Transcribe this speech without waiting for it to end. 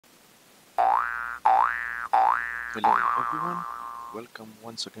Hello everyone, welcome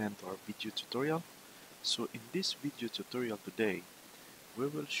once again to our video tutorial. So in this video tutorial today, we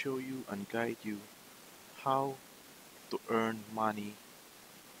will show you and guide you how to earn money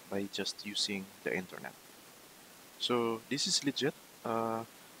by just using the internet. So this is legit. Uh,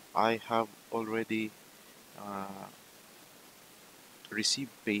 I have already uh,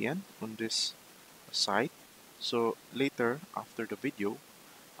 received pay-in on this site. So later after the video,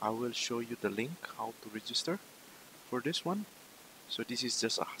 I will show you the link how to register for this one. So this is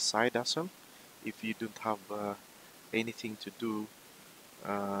just a side hustle. If you don't have anything to do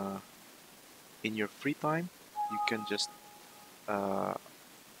uh, in your free time, you can just uh,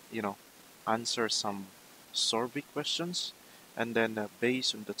 you know answer some survey questions, and then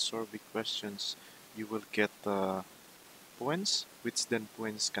based on that survey questions, you will get points, which then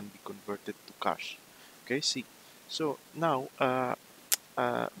points can be converted to cash. Okay, see. So now,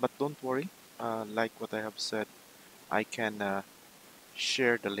 but don't worry. Like what I have said, I can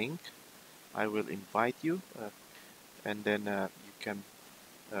share the link. I will invite you, and then uh,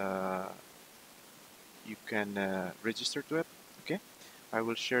 you can register to it. Okay, I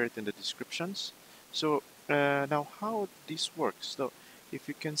will share it in the descriptions. So now how this works. So if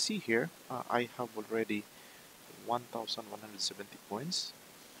you can see here, I have already 1170 points,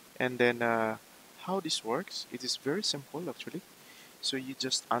 and then how this works, it is very simple actually. So you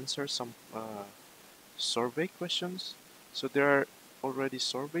just answer some survey questions. So there are already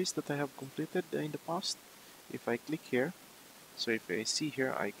surveys that I have completed in the past. If I click here, so if I see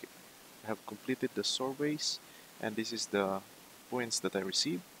here, I have completed the surveys, and this is the points that I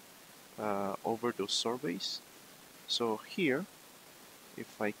received over those surveys. So here,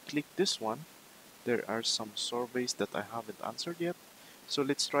 if I click this one, there are some surveys that I haven't answered yet. So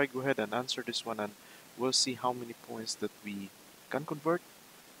let's try go ahead and answer this one, and we'll see how many points that we can convert.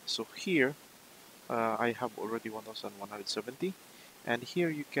 So here, I have already 1170, and here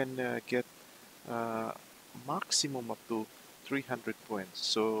you can get uh, maximum up to 300 points.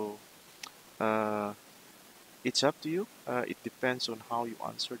 So uh, it's up to you. It depends on how you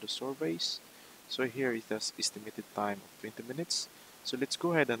answer the surveys. So here it has estimated time of 20 minutes. So let's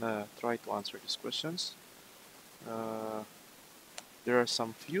go ahead and try to answer these questions. Uh, there are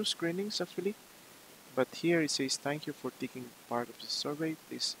some few screenings actually, but here it says thank you for taking part of the survey.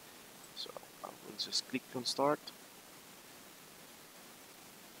 Please, so I will just click on start.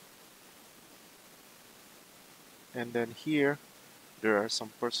 And then here there are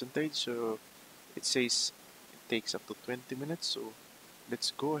some percentage. So it says it takes up to 20 minutes. So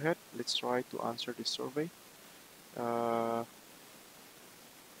let's go ahead. Let's try to answer this survey. Uh,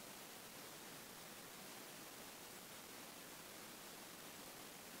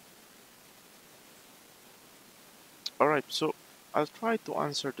 Alright, so I'll try to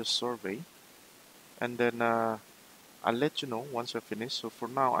answer the survey, and then I'll let you know once I finish. So for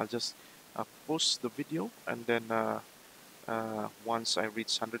now, I'll just post the video, and then once I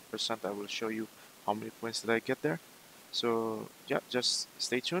reach 100%, I will show you how many points did I get there. So yeah, just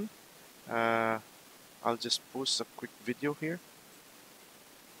stay tuned. Uh, I'll just post a quick video here.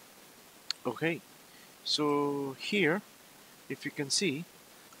 Okay, so here, if you can see,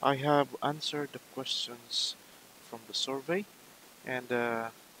 I have answered the questions from the survey, and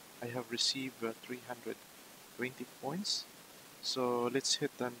I have received 320 points. So let's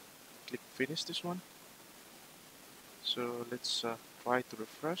hit and click finish this one. So let's try to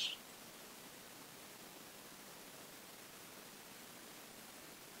refresh.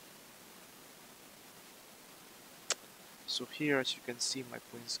 So here, as you can see, my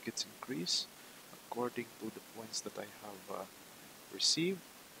points gets increased according to the points that I have received.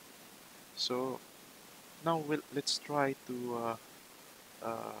 So now let's try to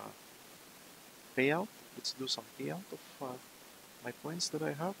uh, pay out. Let's do some payout of my points that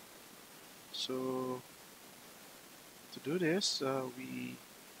I have. So to do this, we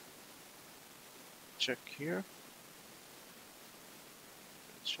check here.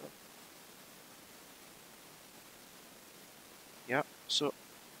 Check. Yeah, so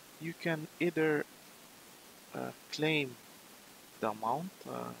you can either claim the amount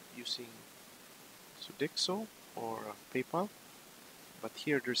using Sodexo or PayPal, but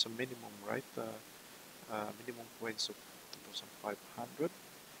here there's a minimum, right? Minimum points of 2,500,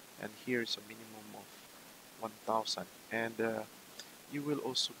 and here is a minimum of 1,000, and you will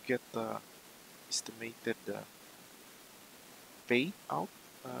also get the estimated payout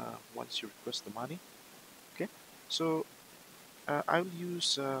once you request the money. Okay, so I'll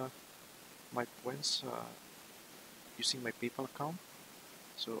use my points using my PayPal account.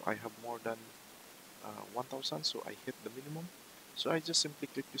 So I have more than 1,000, so I hit the minimum. So I just simply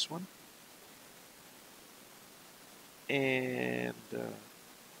click this one. And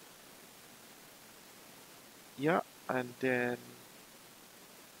yeah, and then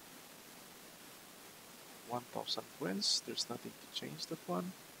 1000 coins. There's nothing to change that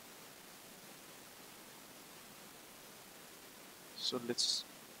one. So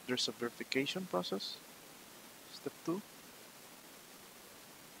there's a verification process. Step 2.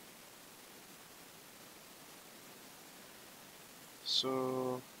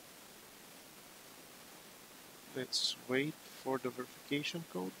 So let's wait for the verification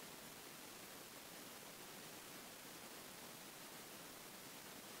code.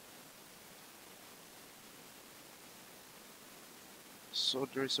 So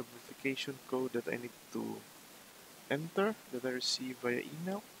there's a verification code that I need to enter that I receive via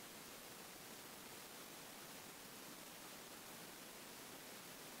email.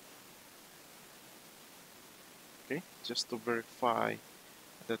 Okay, just to verify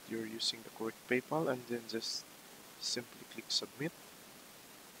that you're using the correct PayPal, and then just simply click submit.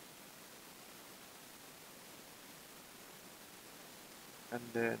 And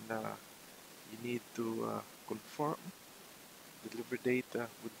then you need to confirm. Delivery date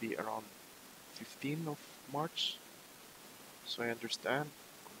would be around 15th of March. So I understand.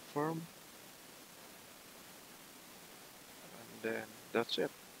 Confirm. And then that's it.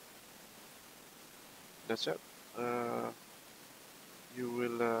 That's it. Uh, you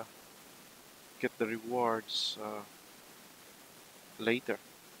will get the rewards later.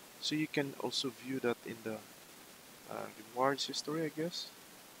 So you can also view that in the rewards history, I guess.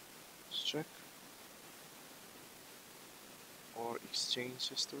 Let's check. Or exchange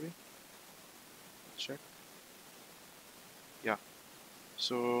history. Check. Yeah.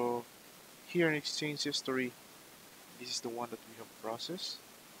 So here in exchange history, this is the one that we have processed.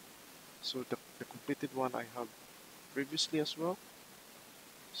 So the completed one I have previously as well.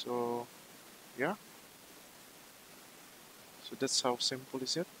 So yeah. So that's how simple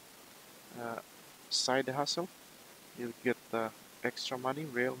is it. Uh, Side hustle. You'll get extra money,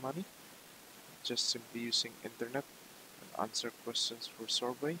 real money, just simply using internet and answer questions for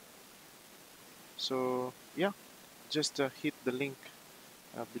survey. So yeah, just hit the link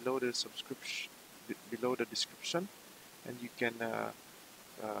below the subscription, below the description, and you can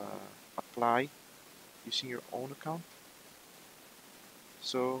apply using your own account.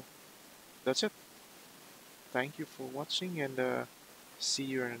 So that's it. Thank you for watching, and see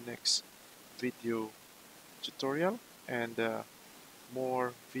you in the next video tutorial, and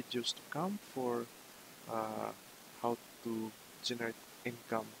more videos to come for uh, how to generate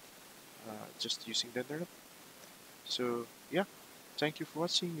income just using the internet. So yeah, thank you for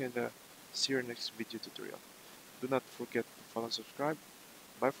watching, and see you in the next video tutorial. Do not forget to follow and subscribe.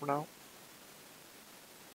 Bye for now.